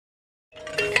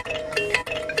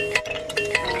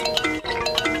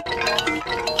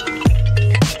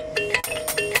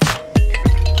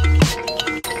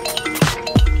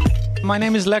my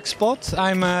name is Leks Pott.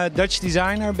 I'm a Dutch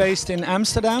designer based in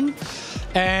Amsterdam.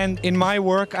 And in my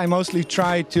work, I mostly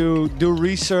try to do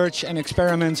research and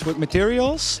experiments with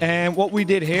materials. And what we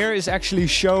did here is actually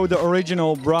show the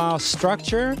original bra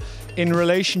structure in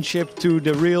relationship to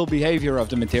the real behavior of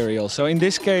the material. So in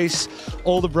this case,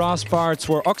 all the brass parts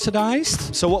were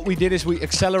oxidized. So what we did is we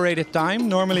accelerated time.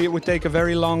 Normally it would take a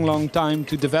very long time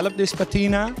to develop this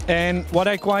patina. And what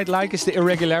I quite like is the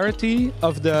irregularity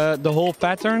of the whole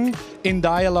pattern in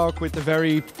dialogue with the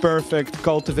very perfect,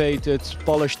 cultivated,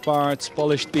 polished parts,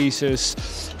 polished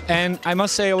pieces. And I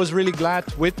must say I was really glad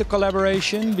with the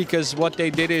collaboration, because what they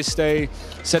did is they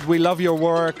said, we love your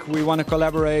work, we want to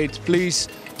collaborate, please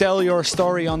tell your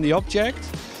story on the object.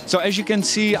 So as you can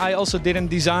see, I also didn't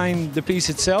design the piece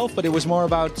itself, but it was more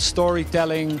about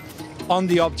storytelling on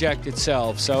the object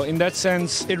itself. So in that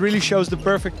sense, it really shows the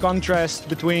perfect contrast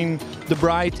between the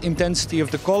bright intensity of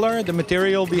the color, the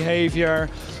material behavior,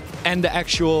 and the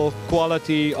actual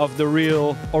quality of the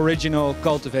real, original,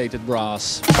 cultivated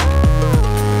brass.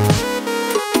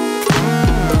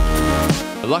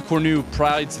 Cornue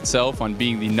prides itself on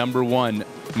being the #1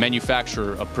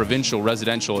 manufacturer of provincial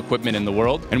residential equipment in the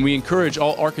world, and we encourage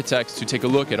all architects to take a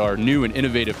look at our new and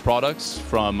innovative products,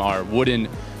 from our wooden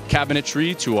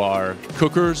cabinetry to our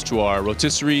cookers to our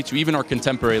rotisserie to even our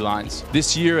contemporary lines.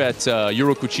 This year at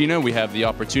Eurocucina, we have the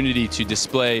opportunity to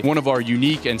display one of our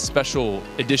unique and special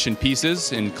edition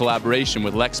pieces in collaboration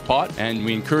with Leks Pott, and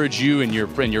we encourage you and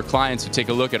your clients to take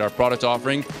a look at our product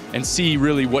offering and see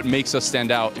really what makes us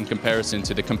stand out in comparison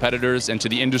to the competitors and to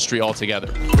the industry altogether.